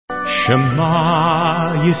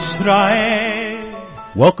Shema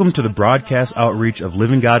Yisrael. Welcome to the broadcast outreach of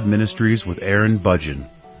Living God Ministries with Aaron Budgeon.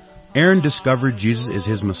 Aaron discovered Jesus is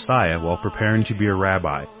his Messiah while preparing to be a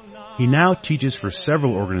rabbi. He now teaches for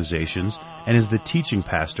several organizations and is the teaching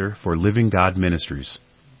pastor for Living God Ministries.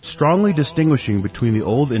 Strongly distinguishing between the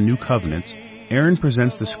Old and New Covenants, Aaron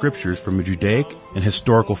presents the Scriptures from a Judaic and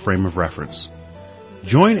historical frame of reference.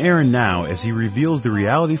 Join Aaron now as he reveals the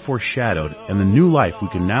reality foreshadowed and the new life we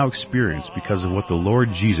can now experience because of what the Lord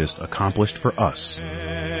Jesus accomplished for us.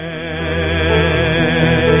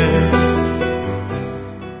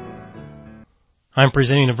 I'm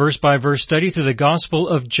presenting a verse-by-verse study through the Gospel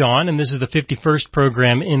of John, and this is the 51st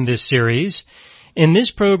program in this series. In this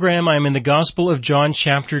program, I'm in the Gospel of John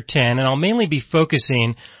chapter 10, and I'll mainly be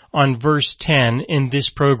focusing on verse 10 in this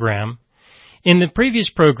program. In the previous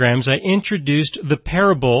programs, I introduced the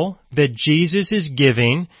parable that Jesus is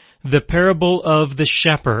giving, the parable of the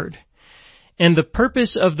shepherd. And the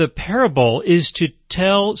purpose of the parable is to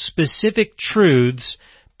tell specific truths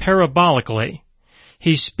parabolically.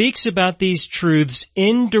 He speaks about these truths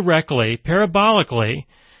indirectly, parabolically,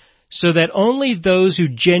 so that only those who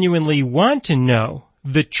genuinely want to know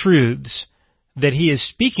the truths that he is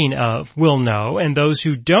speaking of will know, and those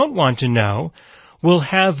who don't want to know will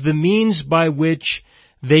have the means by which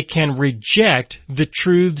they can reject the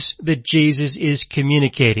truths that Jesus is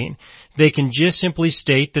communicating. They can just simply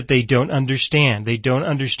state that they don't understand. They don't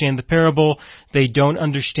understand the parable. They don't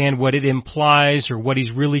understand what it implies or what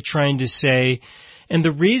he's really trying to say. And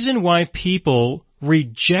the reason why people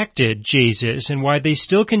rejected Jesus and why they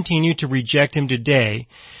still continue to reject him today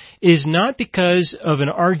is not because of an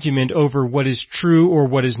argument over what is true or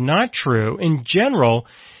what is not true. In general,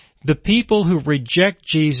 the people who reject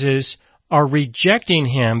Jesus are rejecting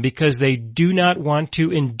him because they do not want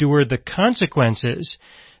to endure the consequences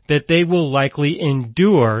that they will likely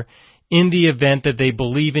endure in the event that they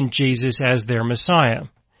believe in Jesus as their Messiah.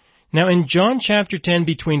 Now in John chapter 10,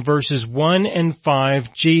 between verses 1 and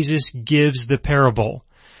 5, Jesus gives the parable.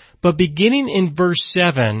 But beginning in verse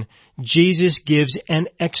 7, Jesus gives an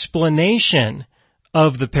explanation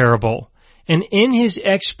of the parable. And in his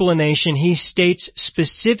explanation, he states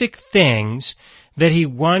specific things that he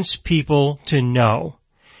wants people to know.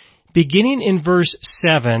 Beginning in verse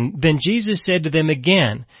 7, then Jesus said to them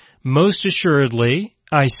again, "Most assuredly,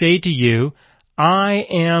 I say to you, I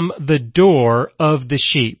am the door of the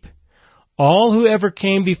sheep. All who ever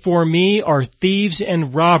came before me are thieves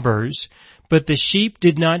and robbers, but the sheep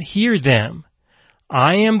did not hear them.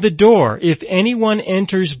 I am the door. If anyone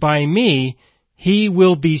enters by me, he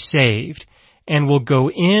will be saved, and will go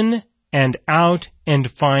in and out and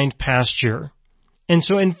find pasture." And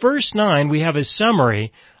so in verse 9, we have a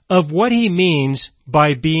summary of what he means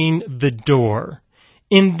by being the door.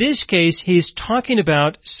 In this case, he's talking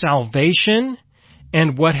about salvation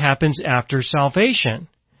and what happens after salvation.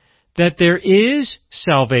 That there is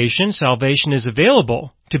salvation. Salvation is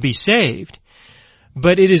available to be saved.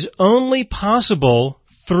 But it is only possible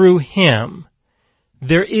through him.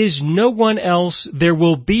 There is no one else, there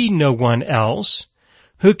will be no one else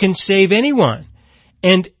who can save anyone.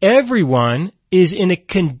 And everyone is in a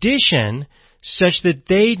condition such that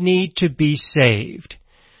they need to be saved.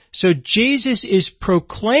 So Jesus is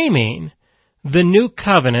proclaiming the new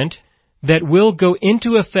covenant that will go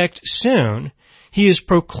into effect soon. He is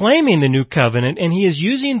proclaiming the new covenant, and he is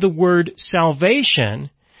using the word salvation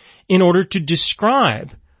in order to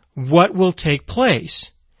describe what will take place.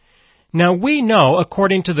 Now we know,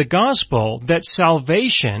 according to the gospel, that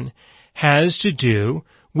salvation has to do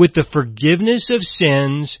with the forgiveness of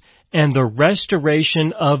sins and the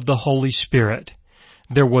restoration of the Holy Spirit.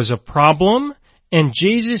 There was a problem, and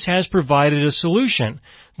Jesus has provided a solution.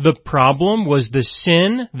 The problem was the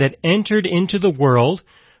sin that entered into the world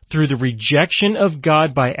through the rejection of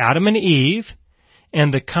God by Adam and Eve,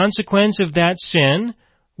 and the consequence of that sin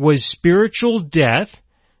was spiritual death.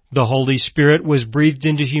 The Holy Spirit was breathed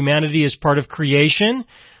into humanity as part of creation,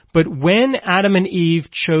 but when Adam and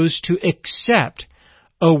Eve chose to accept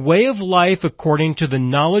a way of life according to the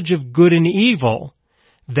knowledge of good and evil,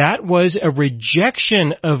 that was a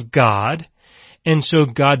rejection of God, and so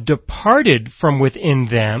God departed from within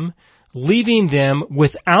them, leaving them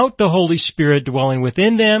without the Holy Spirit dwelling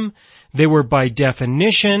within them. They were by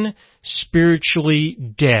definition spiritually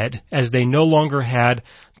dead, as they no longer had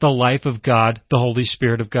the life of God, the Holy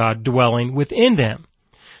Spirit of God, dwelling within them.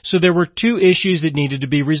 So there were two issues that needed to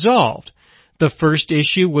be resolved. The first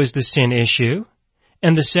issue was the sin issue,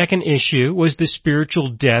 and the second issue was the spiritual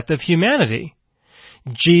death of humanity.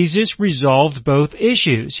 Jesus resolved both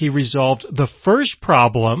issues. He resolved the first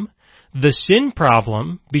problem, the sin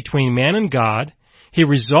problem between man and God. He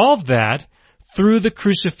resolved that through the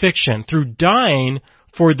crucifixion, through dying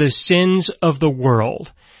for the sins of the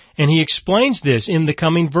world. And he explains this in the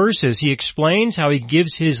coming verses. He explains how he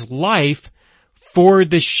gives his life for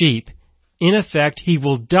the sheep. In effect, he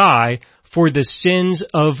will die for the sins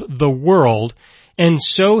of the world, and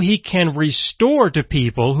so he can restore to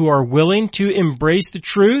people who are willing to embrace the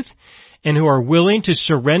truth and who are willing to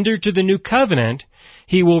surrender to the new covenant.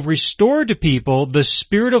 He will restore to people the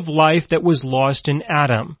spirit of life that was lost in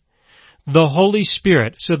Adam, the Holy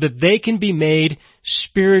Spirit, so that they can be made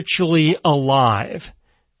spiritually alive.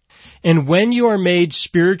 And when you are made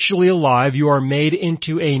spiritually alive, you are made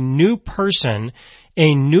into a new person,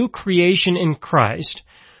 a new creation in Christ,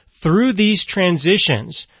 through these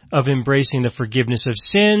transitions of embracing the forgiveness of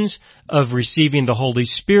sins, of receiving the Holy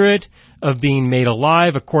Spirit, of being made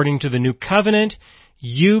alive according to the new covenant.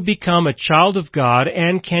 You become a child of God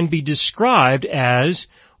and can be described as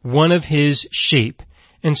one of His sheep.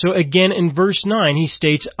 And so again in verse 9 he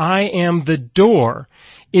states, I am the door.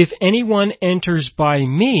 If anyone enters by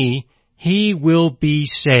me, he will be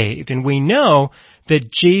saved. And we know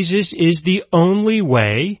that Jesus is the only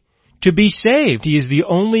way to be saved. He is the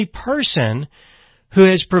only person who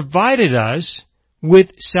has provided us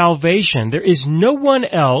with salvation. There is no one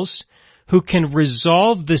else who can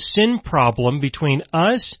resolve the sin problem between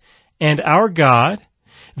us and our God.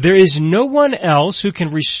 There is no one else who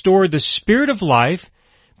can restore the spirit of life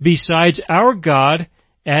besides our God,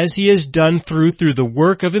 as He has done through the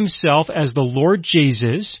work of Himself as the Lord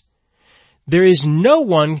Jesus. There is no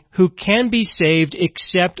one who can be saved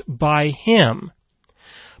except by Him.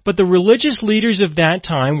 But the religious leaders of that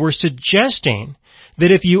time were suggesting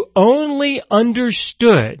that if you only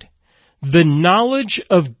understood the knowledge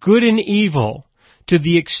of good and evil to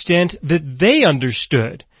the extent that they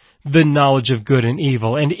understood the knowledge of good and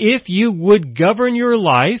evil, and if you would govern your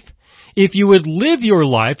life, if you would live your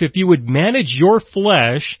life, if you would manage your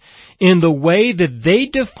flesh in the way that they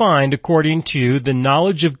defined according to the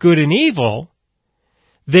knowledge of good and evil,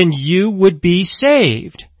 then you would be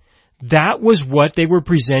saved. That was what they were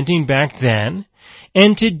presenting back then.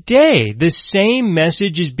 And today, the same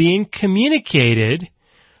message is being communicated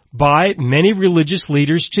by many religious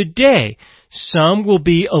leaders today. Some will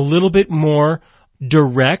be a little bit more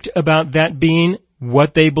direct about that being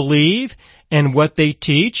what they believe and what they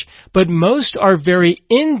teach, but most are very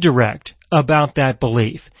indirect about that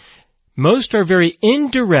belief. Most are very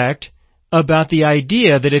indirect about the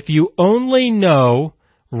idea that if you only know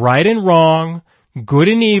right and wrong, good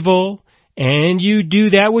and evil, and you do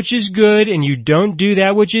that which is good and you don't do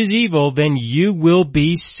that which is evil, then you will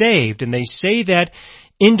be saved. And they say that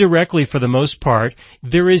indirectly for the most part.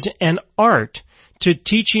 There is an art to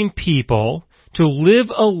teaching people to live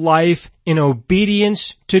a life in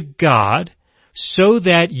obedience to God so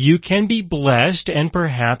that you can be blessed and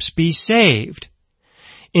perhaps be saved.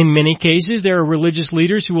 In many cases, there are religious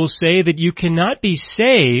leaders who will say that you cannot be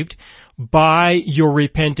saved by your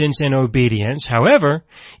repentance and obedience. However,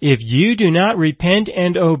 if you do not repent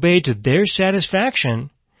and obey to their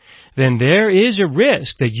satisfaction, then there is a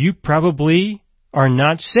risk that you probably are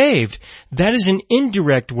not saved. That is an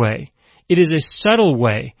indirect way. It is a subtle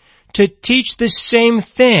way to teach the same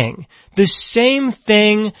thing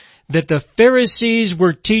that the Pharisees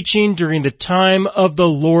were teaching during the time of the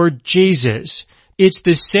Lord Jesus. It's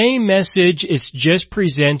the same message, it's just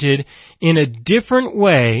presented in a different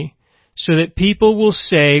way so that people will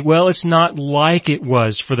say, well, it's not like it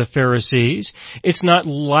was for the Pharisees. It's not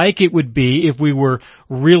like it would be if we were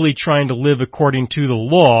really trying to live according to the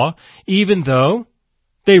law, even though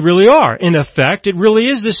they really are. In effect, it really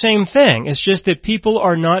is the same thing. It's just that people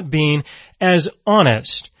are not being as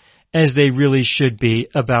honest as they really should be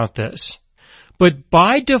about this. But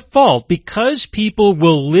by default, because people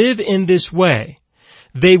will live in this way,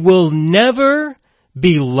 they will never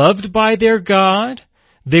be loved by their God.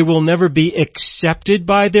 They will never be accepted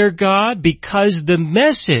by their God, because the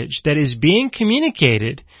message that is being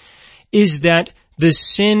communicated is that the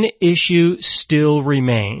sin issue still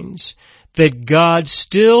remains. That God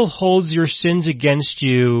still holds your sins against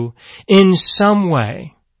you in some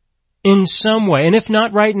way. In some way. And if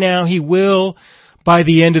not right now, He will by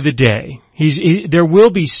the end of the day. There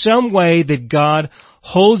will be some way that God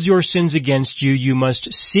holds your sins against you. You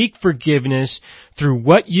must seek forgiveness through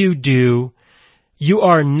what you do. You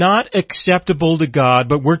are not acceptable to God,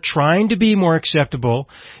 but we're trying to be more acceptable.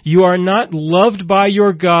 You are not loved by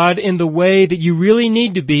your God in the way that you really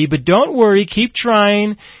need to be, but don't worry, keep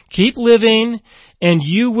trying, keep living, and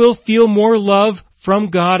you will feel more love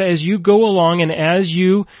from God as you go along and as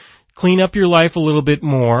you clean up your life a little bit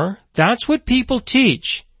more. That's what people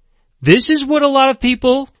teach. This is what a lot of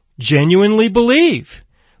people genuinely believe.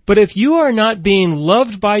 But if you are not being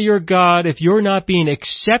loved by your God, if you're not being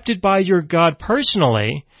accepted by your God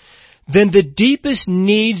personally, then the deepest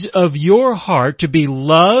needs of your heart to be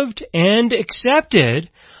loved and accepted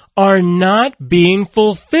are not being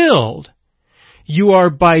fulfilled. You are,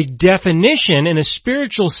 by definition, in a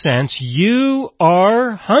spiritual sense, you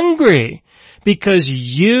are hungry because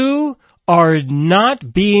you are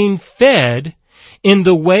not being fed in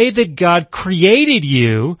the way that God created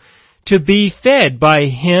you to be fed by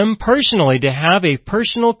Him personally, to have a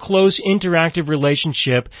personal, close, interactive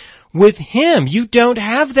relationship with Him. You don't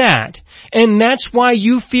have that. And that's why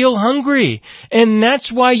you feel hungry. And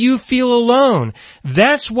that's why you feel alone.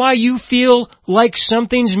 That's why you feel like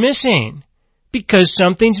something's missing. Because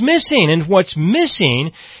something's missing. And what's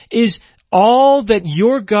missing is all that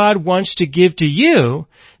your God wants to give to you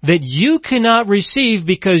that you cannot receive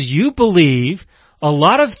because you believe a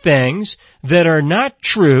lot of things that are not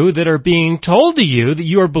true, that are being told to you, that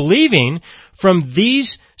you are believing from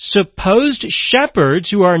these supposed shepherds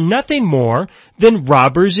who are nothing more than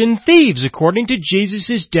robbers and thieves, according to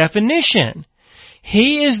Jesus' definition.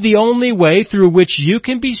 He is the only way through which you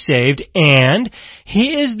can be saved, and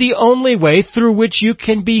He is the only way through which you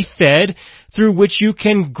can be fed, through which you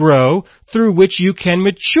can grow, through which you can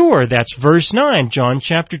mature. That's verse 9, John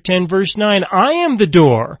chapter 10, verse 9. I am the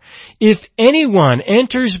door. If anyone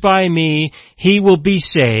enters by me, he will be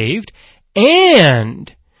saved,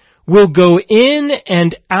 and will go in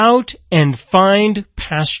and out and find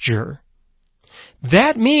pasture.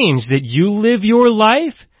 That means that you live your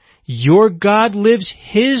life, your God lives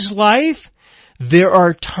His life. There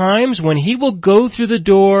are times when He will go through the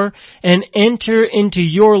door and enter into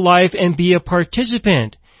your life and be a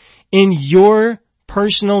participant in your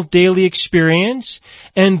personal daily experience.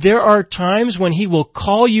 And there are times when He will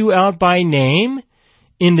call you out by name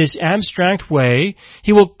in this abstract way.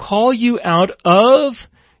 He will call you out of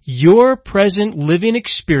your present living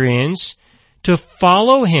experience to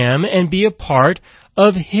follow Him and be a part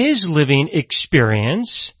of His living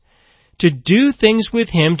experience, to do things with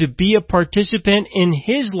Him, to be a participant in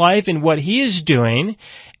His life and what He is doing,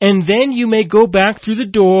 and then you may go back through the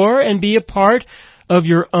door and be a part of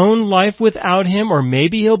your own life without Him, or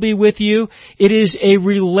maybe He'll be with you. It is a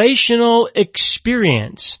relational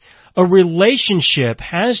experience. A relationship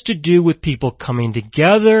has to do with people coming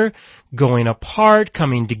together, going apart,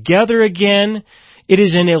 coming together again. It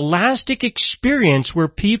is an elastic experience where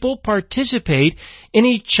people participate in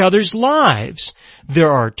each other's lives. There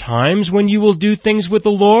are times when you will do things with the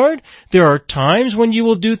Lord. There are times when you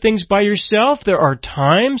will do things by yourself. There are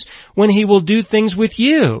times when He will do things with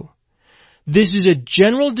you. This is a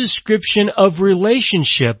general description of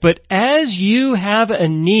relationship, but as you have a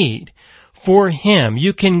need for Him,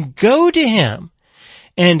 you can go to Him,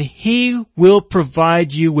 and He will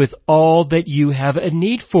provide you with all that you have a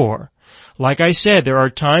need for. Like I said, there are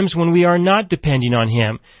times when we are not depending on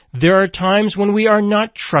Him. There are times when we are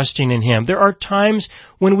not trusting in Him. There are times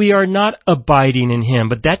when we are not abiding in Him.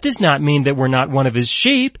 But that does not mean that we're not one of His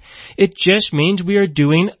sheep. It just means we are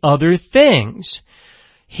doing other things.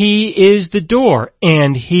 He is the door,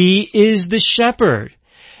 and He is the shepherd.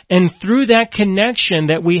 And through that connection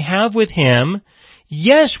that we have with Him,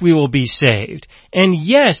 yes, we will be saved. And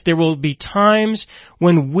yes, there will be times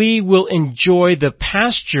when we will enjoy the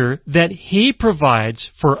pasture that He provides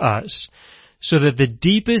for us, so that the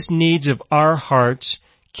deepest needs of our hearts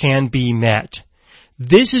can be met.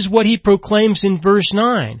 This is what He proclaims in verse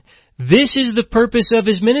 9. This is the purpose of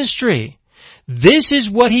His ministry. This is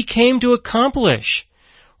what He came to accomplish.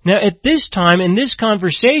 Now, at this time, in this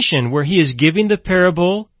conversation where He is giving the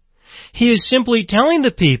parable, He is simply telling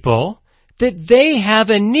the people that they have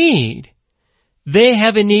a need. They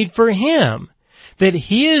have a need for Him. That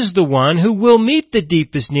He is the one who will meet the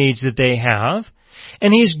deepest needs that they have,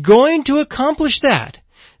 and He's going to accomplish that.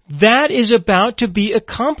 That is about to be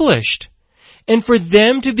accomplished. And for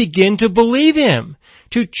them to begin to believe Him,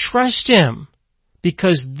 to trust Him,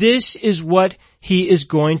 because this is what He is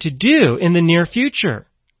going to do in the near future.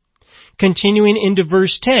 Continuing into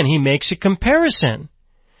verse 10, He makes a comparison.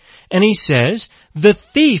 And He says, the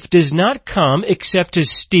thief does not come except to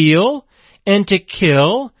steal and to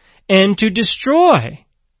kill and to destroy.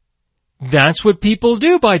 That's what people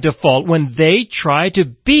do by default when they try to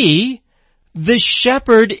be the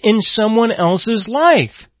shepherd in someone else's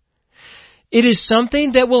life. It is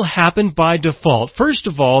something that will happen by default. First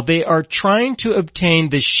of all, they are trying to obtain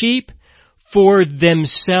the sheep for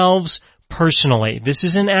themselves personally. This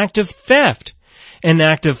is an act of theft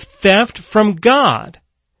from God.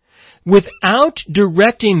 Without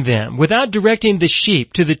directing the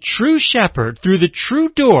sheep to the true shepherd through the true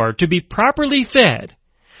door to be properly fed,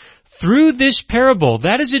 through this parable,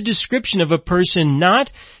 that is a description of a person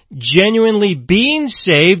not genuinely being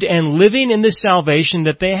saved and living in the salvation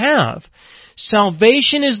that they have.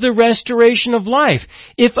 Salvation is the restoration of life.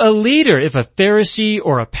 If a leader, if a Pharisee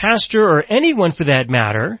or a pastor or anyone for that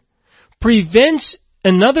matter, prevents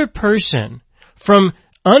another person from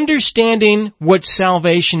understanding what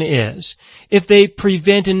salvation is, if they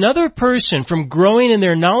prevent another person from growing in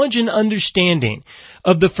their knowledge and understanding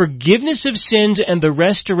of the forgiveness of sins and the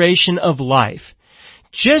restoration of life,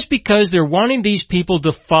 just because they're wanting these people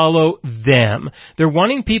to follow them, they're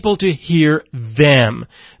wanting people to hear them,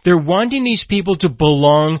 they're wanting these people to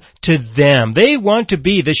belong to them, they want to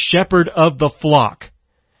be the shepherd of the flock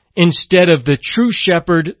instead of the true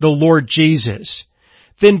shepherd, the Lord Jesus,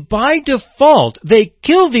 then by default, they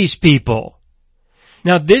kill these people.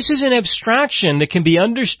 Now, this is an abstraction that can be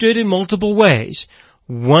understood in multiple ways.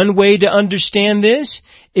 One way to understand this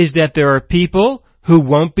is that there are people who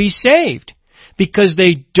won't be saved because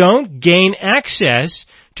they don't gain access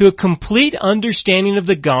to a complete understanding of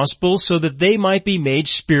the gospel so that they might be made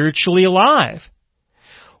spiritually alive.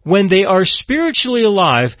 When they are spiritually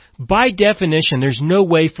alive, by definition, there's no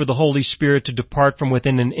way for the Holy Spirit to depart from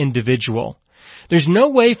within an individual. There's no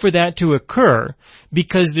way for that to occur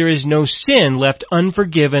because there is no sin left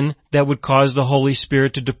unforgiven that would cause the Holy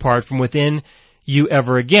Spirit to depart from within you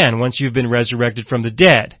ever again once you've been resurrected from the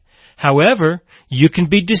dead. However, you can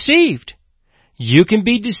be deceived. You can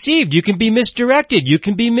be deceived. You can be misdirected. You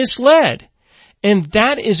can be misled. And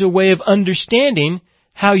that is a way of understanding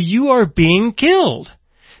how you are being killed,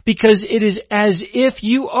 because it is as if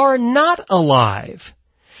you are not alive.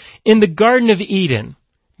 In the Garden of Eden,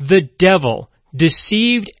 the devil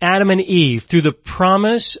deceived Adam and Eve through the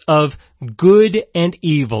promise of good and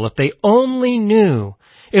evil. If they only knew,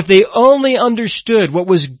 if they only understood what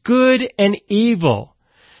was good and evil,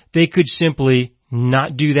 they could simply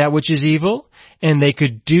not do that which is evil, and they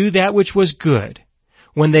could do that which was good.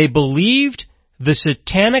 When they believed the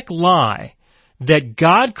satanic lie that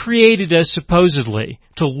God created us supposedly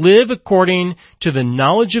to live according to the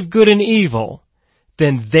knowledge of good and evil,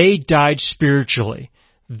 then they died spiritually.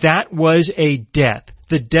 That was a death.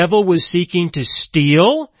 The devil was seeking to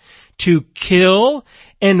steal, to kill,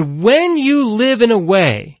 and when you live in a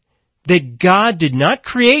way that God did not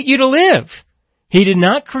create you to live, He did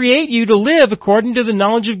not create you to live according to the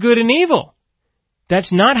knowledge of good and evil.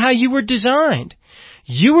 That's not how you were designed.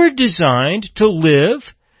 You were designed to live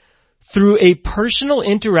through a personal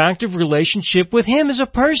interactive relationship with Him as a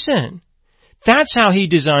person. That's how He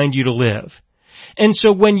designed you to live. And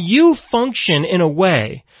so when you function in a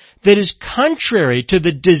way that is contrary to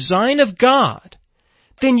the design of God,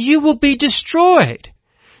 then you will be destroyed.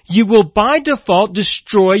 You will by default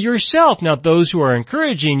destroy yourself. Now, those who are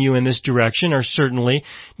encouraging you in this direction are certainly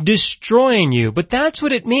destroying you. But that's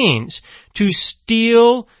what it means to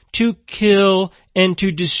steal, to kill, and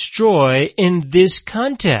to destroy in this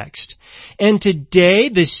context. And today,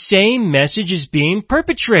 the same message is being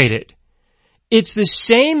perpetrated. It's the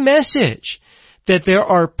same message that there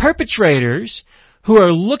are perpetrators who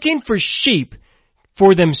are looking for sheep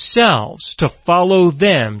for themselves, to follow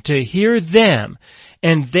them, to hear them,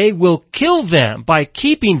 and they will kill them by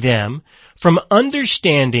keeping them from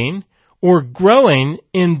understanding or growing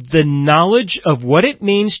in the knowledge of what it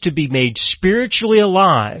means to be made spiritually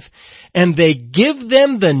alive. And they give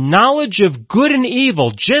them the knowledge of good and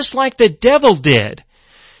evil, just like the devil did,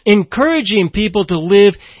 encouraging people to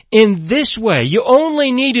live in this way. You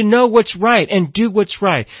only need to know what's right and do what's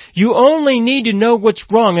right. You only need to know what's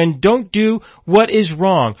wrong and don't do what is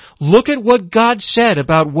wrong. Look at what God said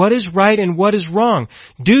about what is right and what is wrong.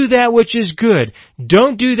 Do that which is good.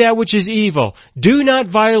 Don't do that which is evil. Do not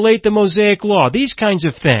violate the Mosaic law. These kinds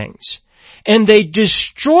of things. And they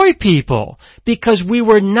destroy people because we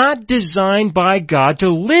were not designed by God to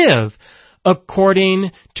live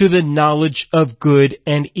according to the knowledge of good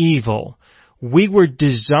and evil. We were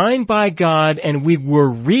designed by God and we were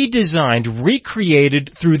redesigned,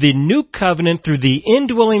 recreated through the new covenant, through the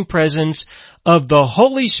indwelling presence of the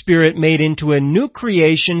Holy Spirit, made into a new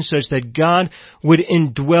creation such that God would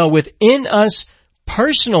indwell within us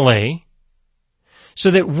personally,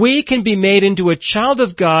 so that we can be made into a child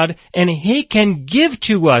of God and He can give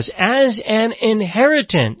to us as an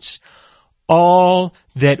inheritance all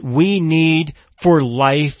that we need for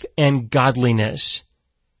life and godliness.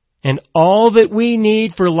 And all that we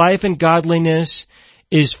need for life and godliness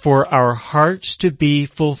is for our hearts to be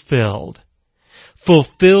fulfilled.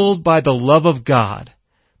 Fulfilled by the love of God,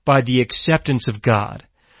 by the acceptance of God,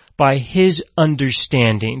 by His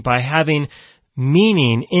understanding, by having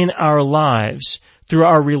meaning in our lives through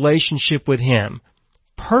our relationship with Him,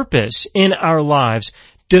 purpose in our lives,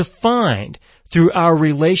 defined through our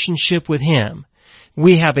relationship with Him.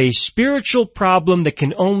 We have a spiritual problem that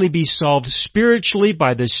can only be solved spiritually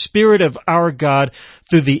by the Spirit of our God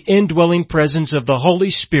through the indwelling presence of the Holy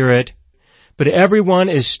Spirit. But everyone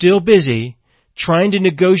is still busy trying to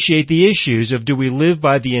negotiate the issues of do we live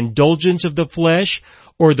by the indulgence of the flesh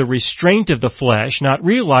or the restraint of the flesh, not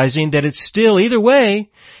realizing that it's still, either way,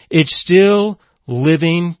 it's still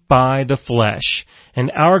living by the flesh. And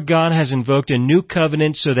our God has invoked a new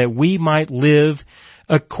covenant so that we might live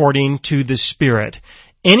according to the Spirit.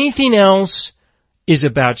 Anything else is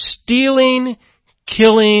about stealing,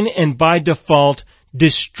 killing, and by default,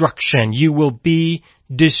 destruction. You will be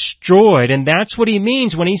destroyed. And that's what he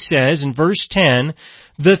means when he says in verse 10,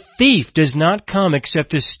 the thief does not come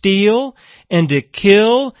except to steal and to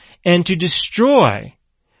kill and to destroy.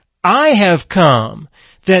 I have come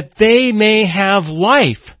that they may have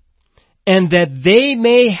life and that they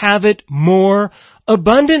may have it more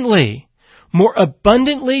abundantly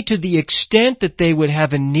to the extent that they would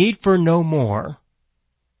have a need for no more.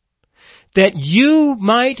 That you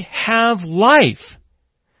might have life.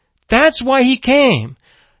 That's why he came.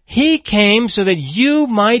 He came so that you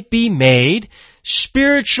might be made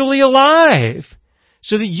spiritually alive,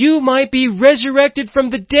 so that you might be resurrected from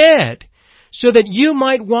the dead, so that you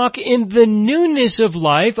might walk in the newness of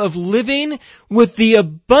life, of living with the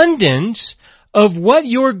abundance of what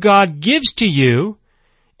your God gives to you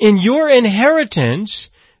in your inheritance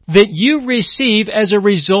that you receive as a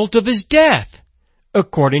result of His death,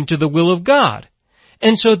 according to the will of God.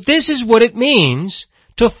 And so this is what it means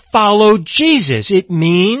to follow Jesus. It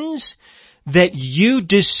means that you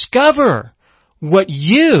discover what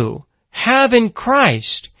you have in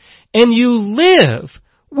Christ and you live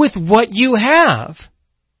with what you have.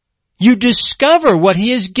 You discover what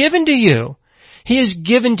He has given to you. He has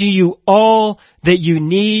given to you all that you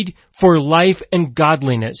need for life and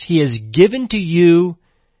godliness. He has given to you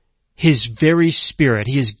His very Spirit.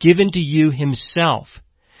 He has given to you Himself.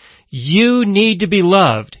 You need to be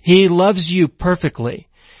loved. He loves you perfectly.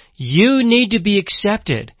 You need to be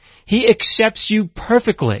accepted. He accepts you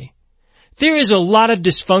perfectly. There is a lot of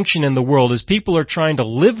dysfunction in the world as people are trying to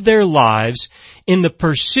live their lives in the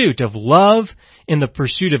pursuit of love, in the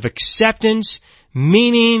pursuit of acceptance,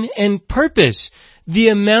 meaning, and purpose. The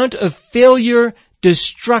amount of failure,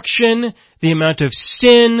 destruction, the amount of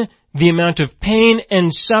sin, the amount of pain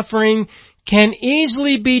and suffering can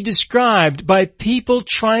easily be described by people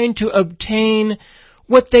trying to obtain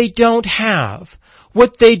what they don't have,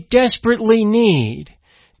 what they desperately need.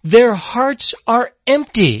 Their hearts are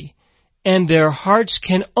empty, and their hearts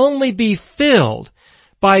can only be filled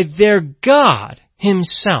by their God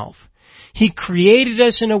Himself. He created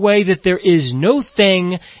us in a way that there is no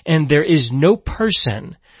thing and there is no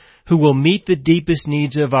person who will meet the deepest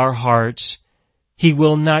needs of our hearts. He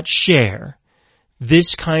will not share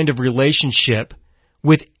this kind of relationship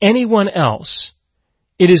with anyone else.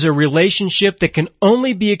 It is a relationship that can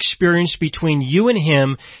only be experienced between you and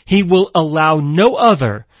Him. He will allow no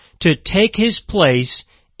other to take His place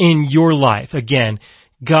in your life. Again,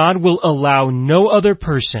 God will allow no other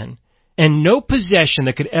person and no possession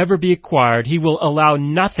that could ever be acquired. He will allow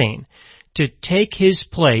nothing to take His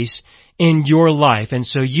place in your life. And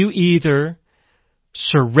so you either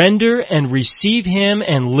surrender and receive Him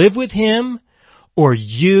and live with Him, or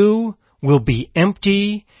you will be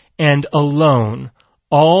empty and alone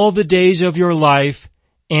all the days of your life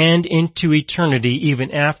and into eternity,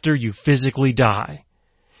 even after you physically die.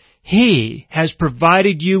 He has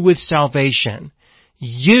provided you with salvation.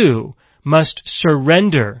 You must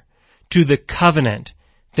surrender to the covenant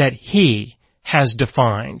that He has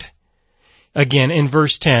defined. Again, in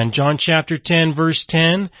verse 10, John chapter 10, verse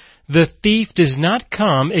 10, the thief does not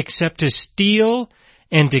come except to steal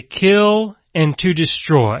and to kill and to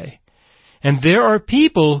destroy. And there are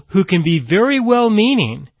people who can be very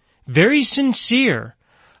well-meaning, very sincere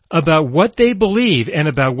about what they believe and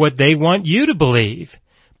about what they want you to believe.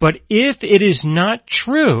 But if it is not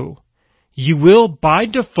true, you will by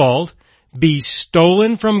default be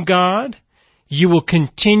stolen from God. You will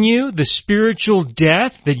continue the spiritual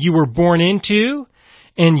death that you were born into,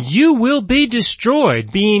 and you will be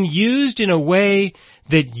destroyed, being used in a way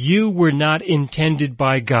that you were not intended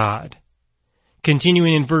by God.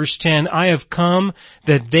 Continuing in verse 10, I have come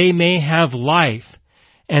that they may have life,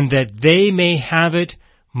 and that they may have it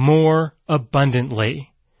more abundantly.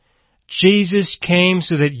 Jesus came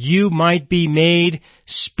so that you might be made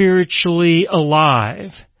spiritually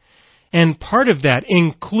alive. And part of that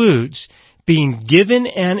includes being given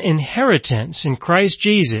an inheritance in Christ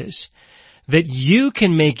Jesus that you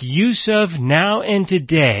can make use of now and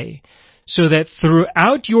today, so that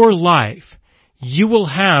throughout your life you will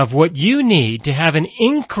have what you need to have an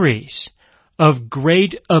increase of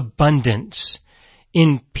great abundance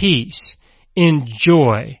in peace, in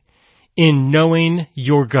joy, in knowing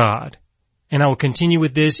your God. And I will continue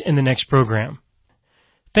with this in the next program.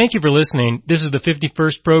 Thank you for listening. This is the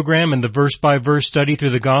 51st program in the verse-by-verse study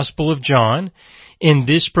through the Gospel of John. In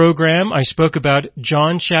this program, I spoke about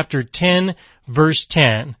John chapter 10, verse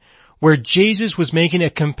 10, where Jesus was making a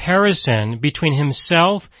comparison between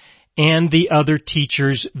himself and the other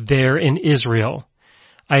teachers there in Israel.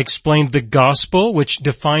 I explained the gospel, which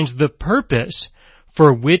defines the purpose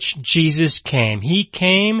for which Jesus came. He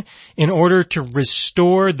came in order to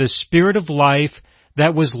restore the spirit of life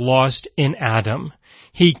that was lost in Adam.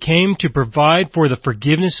 He came to provide for the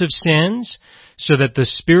forgiveness of sins so that the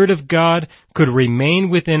Spirit of God could remain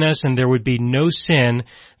within us and there would be no sin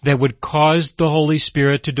that would cause the Holy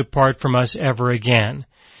Spirit to depart from us ever again.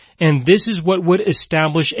 And this is what would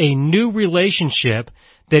establish a new relationship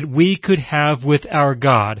that we could have with our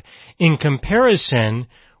God in comparison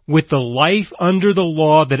with the life under the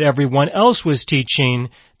law that everyone else was teaching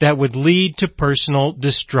that would lead to personal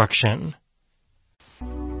destruction.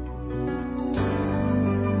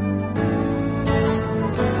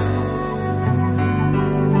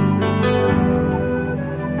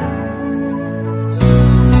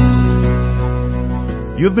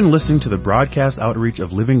 You have been listening to the broadcast outreach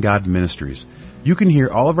of Living God Ministries. You can hear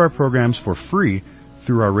all of our programs for free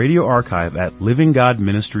through our radio archive at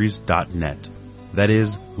livinggodministries.net. That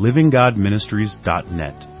is,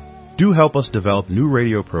 livinggodministries.net. Do help us develop new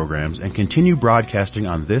radio programs and continue broadcasting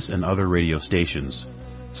on this and other radio stations.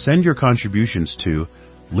 Send your contributions to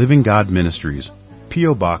Living God Ministries,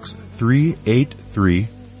 P.O. Box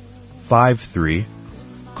 38353,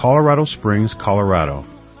 Colorado Springs, Colorado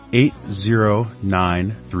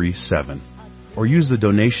 80937, or use the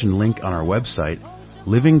donation link on our website,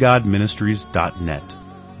 livinggodministries.net.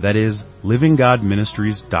 That is,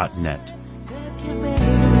 livinggodministries.net.